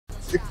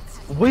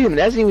William, it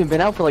hasn't even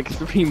been out for like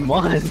 3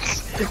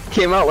 months.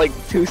 Came out like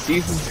 2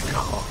 seasons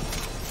ago.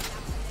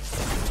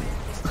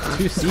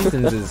 2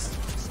 seasons is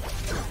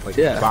like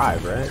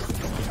 5, right?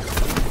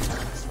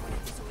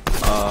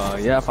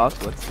 Yeah,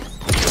 possibly.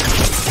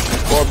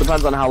 Well, it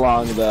depends on how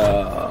long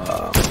the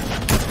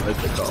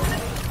what's it called?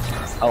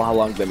 How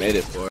long they made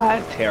it for.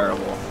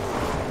 Terrible.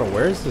 Bro,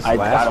 where's this I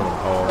last got one?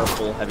 him.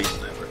 Purple heavy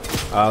sniper.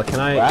 Can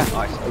I?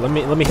 Let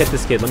me hit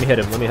this kid. Let me hit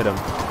him. Let me hit him.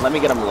 Let me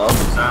get him low.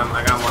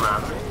 I got one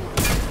on me.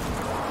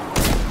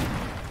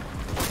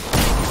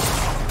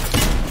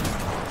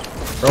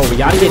 Bro, we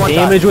gotta get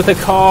damage with a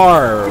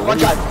car. One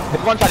shot.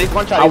 He's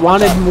one shot. I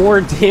wanted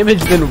more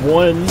damage than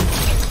one.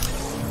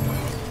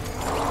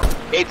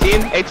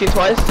 18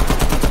 twice.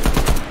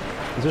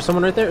 Is there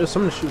someone right there? There's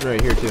someone shooting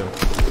right here too.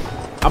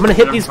 I'm gonna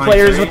hit these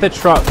players with the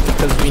truck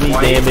because we need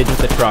damage with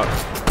the truck.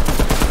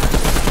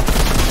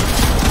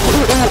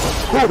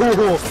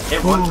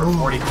 Hit one for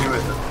 42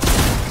 with it.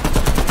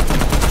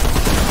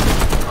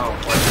 Oh,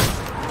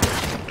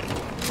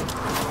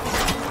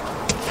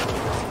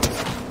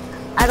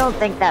 I don't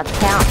think that's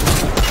counting.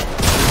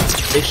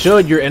 It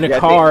should. You're in a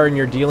car and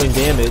you're dealing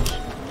damage.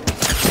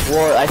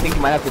 Well, I think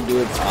you might have to do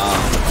it.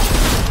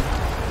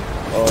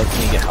 Or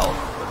can you get help with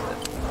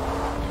it?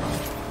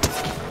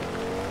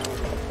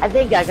 I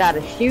think I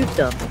gotta shoot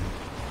them.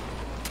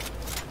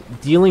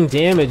 Dealing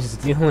damage is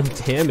dealing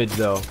damage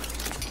though.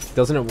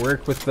 Doesn't it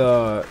work with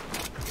the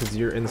because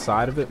you're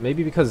inside of it?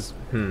 Maybe because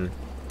maybe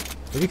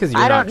because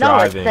you're not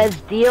driving. I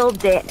don't know.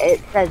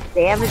 It says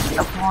damage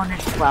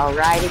opponents while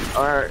riding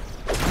or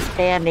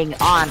standing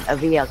on a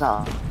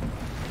vehicle.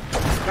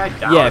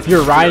 Yeah, if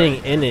you're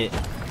riding in it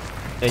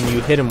and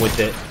you hit him with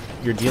it,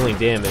 you're dealing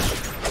damage.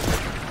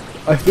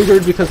 I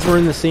figured because we're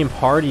in the same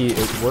party,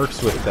 it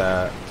works with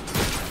that.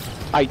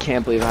 I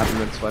can't believe I haven't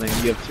been sweating.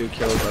 You have 2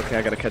 kills. Okay,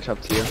 I gotta catch up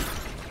to you.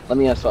 Let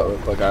me sweat real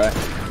quick, alright?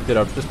 Dude,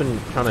 I've just been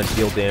trying to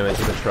deal damage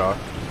with the truck.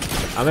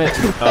 I'm at,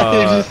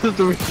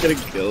 getting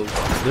killed.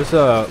 There's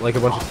like a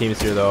bunch of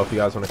teams here though, if you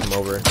guys want to come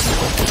over.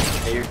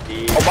 hey, you're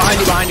deep. Oh, behind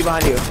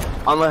you.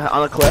 On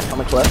the cliff.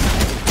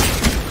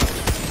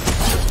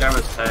 This guy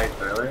was tagged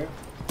earlier.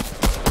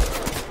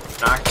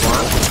 Knocked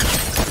one.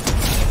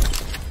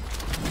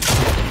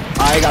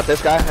 I got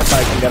this guy. That's how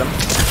I can get him.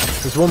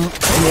 There's one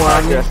more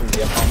on me.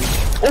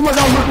 Oh my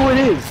god, look who it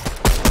is!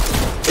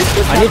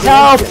 I need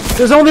help!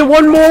 There's only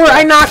one more!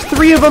 I knocked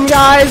 3 of them,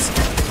 guys!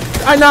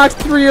 I knocked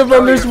 3 of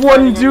them! There's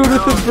one dude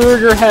with a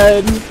burger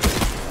head!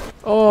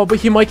 Oh, but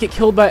he might get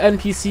killed by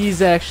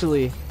NPCs,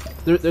 actually.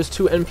 There's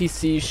 2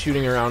 NPCs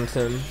shooting around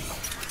him.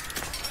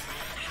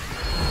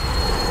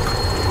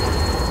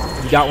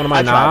 You got one of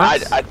my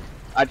knocks?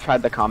 I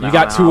tried the comment. You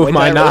got 2 of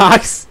my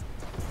knocks?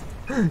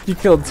 You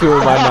killed 2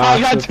 of my knocks. I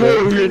got 2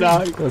 of your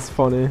knocks. That's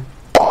funny.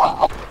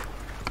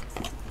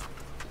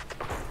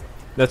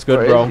 That's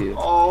good, bro.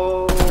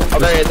 Oh,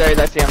 there he is.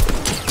 I see him.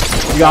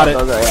 You got it.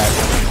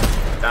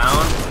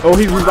 Down. Oh,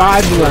 he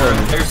revived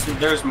one.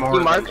 There's more.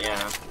 Mark?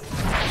 Yeah.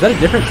 Is that a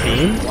different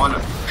team? One. No,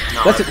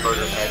 that's a.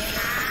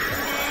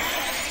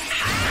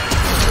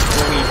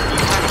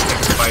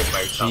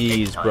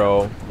 Jeez,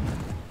 bro.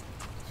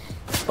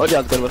 Oh,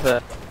 yeah, good with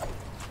it.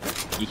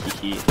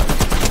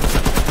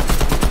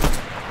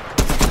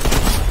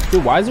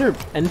 Dude, why is there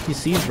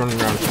NPCs running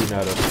around shooting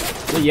at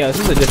us? Yeah, this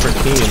is a different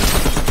team.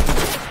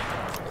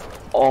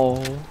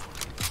 Oh.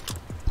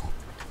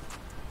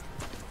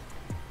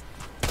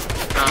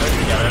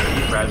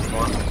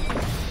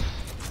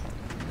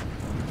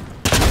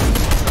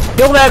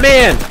 Kill that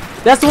man!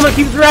 That's the one that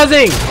keeps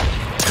rezzing!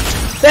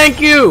 Thank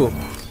you!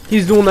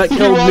 He's the one that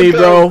killed me,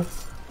 bro.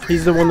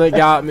 He's the one that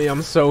got me.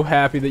 I'm so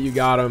happy that you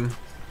got him.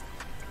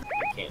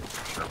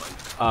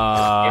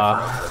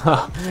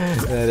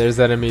 There's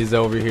enemies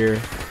over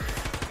here.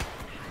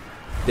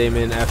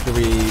 Damon, after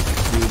we do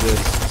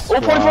this.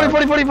 Oh,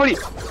 40.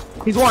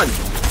 He's one.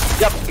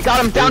 Yep,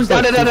 got him. Down.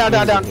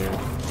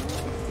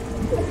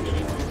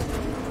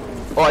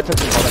 Oh, I took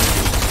him.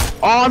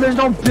 Oh, there's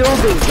no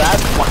buildings.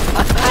 That's why.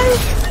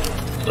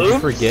 Did you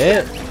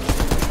forget?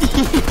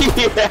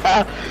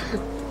 Yeah.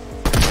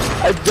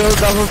 I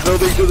jumped off a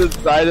building to the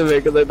side of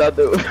it because I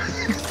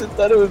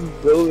thought it was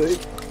building.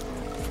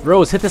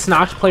 Rose, hit this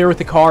notch player with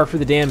the car for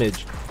the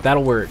damage.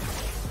 That'll work.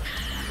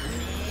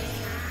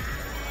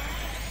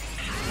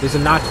 There's a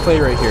notch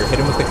player right here. Hit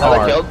him with the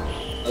car.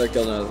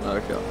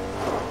 Another kill.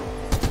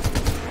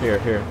 Here.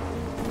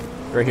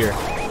 Right here.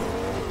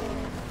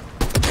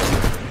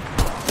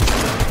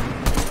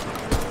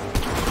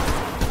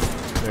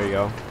 There you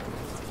go.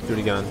 Do it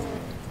again.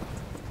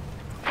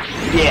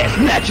 Yeah,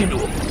 snatch into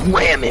him.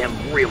 Ram him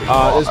really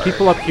hard. There's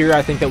people up here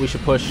I think that we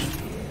should push.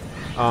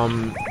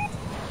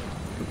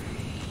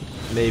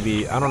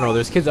 Maybe. I don't know.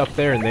 There's kids up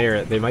there and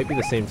there. They might be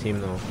the same team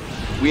though.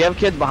 We have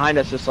kids behind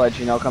us, just to let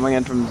you know, coming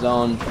in from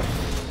zone.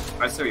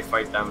 I say we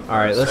fight them.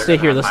 Alright, let's stay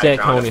here. Let's stay at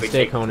Coney.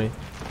 Stay at Coney.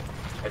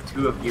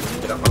 2 of you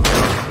can get up on the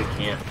ground. We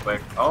can't.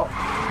 Quick. Oh.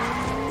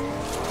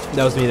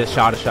 That was me that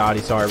shot a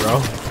shotty. Sorry,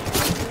 bro.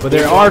 But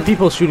there are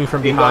people shooting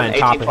from behind,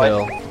 top of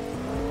hill.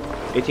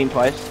 18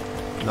 twice.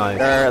 Nice.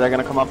 They're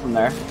gonna come up from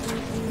there.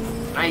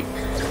 Nice.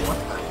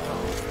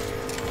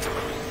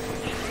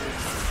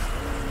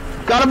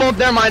 Got them both.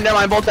 Never mind.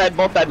 Both dead.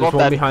 Both dead. There's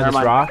one behind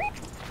this rock.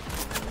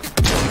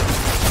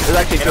 There's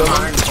actually two of them.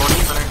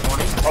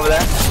 120. Over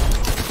there.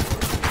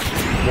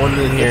 One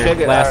in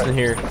here. Last in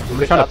here. I'm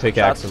gonna try to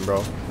pickaxe him,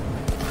 bro.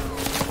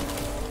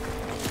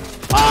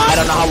 I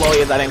don't know how low he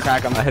is. I didn't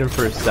crack him. I hit him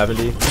for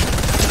 70. He's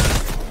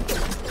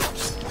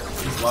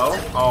low?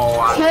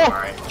 Oh,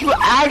 alright. You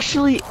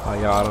actually...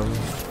 I got him.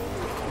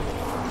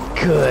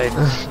 Good.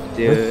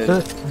 Dude.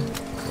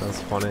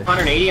 That's funny.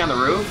 180 on the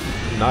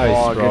roof?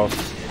 Nice, bro. Good.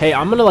 Hey,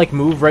 I'm gonna like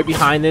move right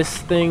behind this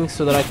thing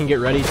so that I can get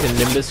ready to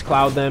Nimbus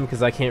Cloud them,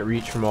 because I can't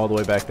reach from all the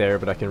way back there,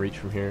 but I can reach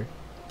from here.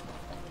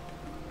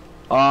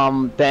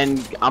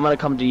 Then I'm gonna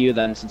come to you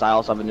then, since I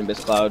also have a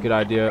Nimbus Cloud. Good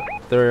idea.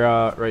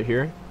 They're right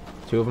here.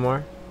 Two of them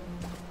are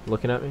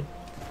looking at me.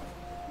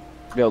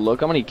 Yo,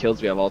 look how many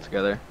kills we have all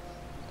together.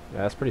 Yeah,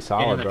 that's pretty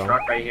solid, the bro.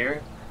 truck right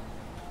here.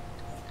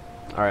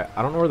 All right,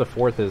 I don't know where the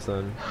fourth is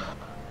then.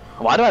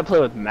 Why do I play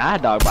with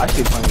Mad Dog? But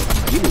actually playing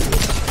with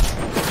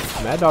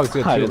you. Mad Dog's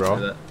good too,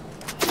 bro.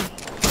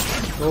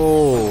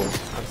 Oh,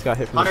 I just got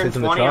hit from the kids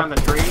in the truck. 120 on the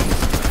tree.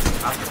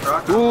 Off the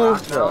truck. Ooh,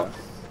 no.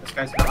 This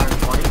guy's got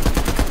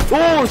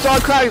 120. Ooh, saw a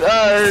crack.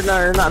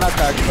 No, not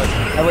cracked, but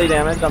heavily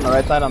damaged on the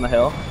right side on the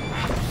hill.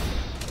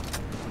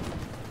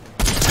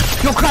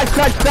 Yo, cracked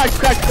by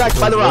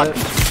the rock.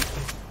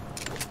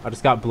 I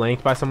just got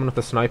blanked by someone with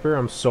a sniper.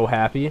 I'm so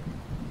happy.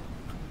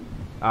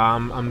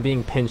 I'm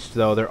being pinched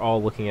though. They're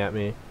all looking at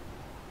me.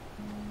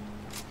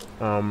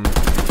 Be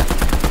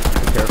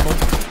careful.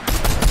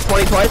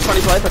 20 twice.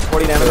 That's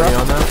 40 damage.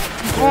 On that.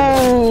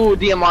 Oh,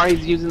 DMR.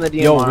 He's using the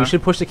DMR. Yo, we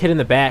should push the kid in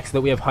the back so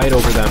that we have height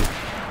over them.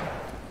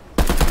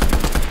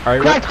 All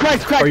right,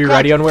 cracked. Are you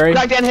ready, Unwary?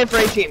 Cracked and hit for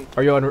 18.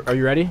 Are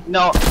you ready?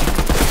 No.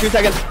 2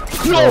 seconds.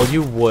 No,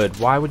 you would.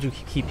 Why would you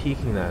keep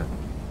peeking that?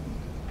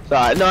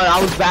 Sorry. No,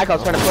 I was back. I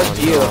was trying to push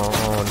to you.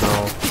 Oh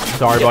no.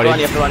 Sorry, buddy.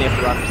 You have to run.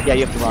 Yeah,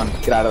 you have to run.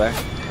 Get out of there.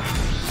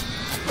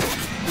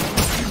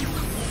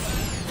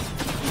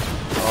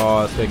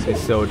 Oh, this makes me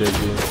so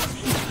dizzy.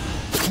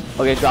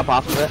 Okay, drop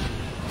off of it.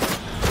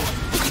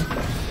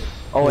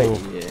 Oh wait. Ooh.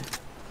 Yeah.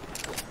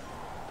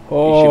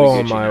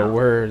 Oh my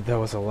word, that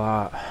was a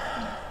lot.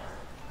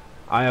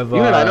 I have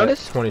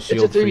 20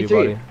 shield for you,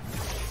 buddy.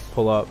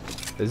 Pull up.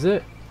 Is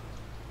it?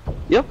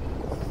 Yep.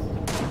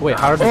 Wait,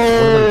 how did one of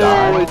them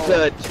die? Oh, it's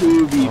a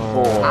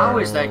 2v4. How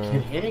is that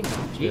kid hitting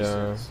him?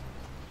 Jesus.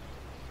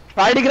 Yeah.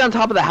 Try to get on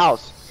top of the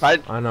house. I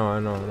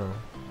know.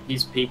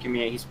 He's peeking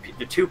me.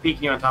 The two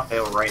peeking you on top of the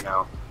hill right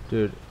now.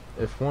 Dude,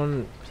 if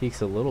one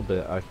peeks a little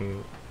bit, I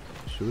can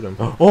shoot him.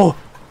 Oh!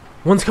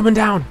 One's coming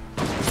down!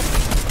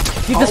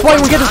 Get this white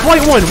one! Get this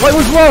white one! White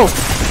one's low!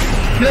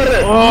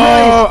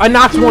 Oh! I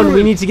knocked one!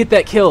 We need to get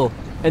that kill.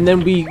 And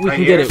then we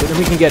can get it. Then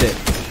we can get it.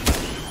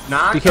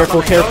 Be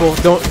careful, careful.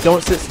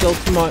 Don't sit still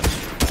too much.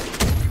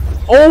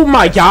 Oh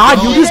my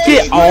god! You just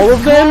get all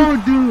of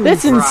them?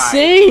 That's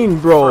insane,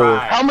 bro!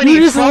 How many? You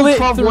just lit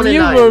 12, 3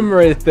 of them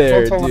right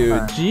there,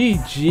 dude.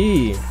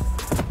 GG.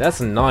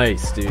 That's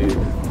nice, dude.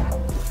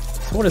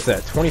 What is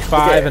that?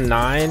 25 and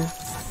 9? Is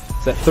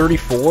that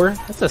 34?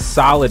 That's a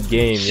solid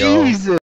game, yo.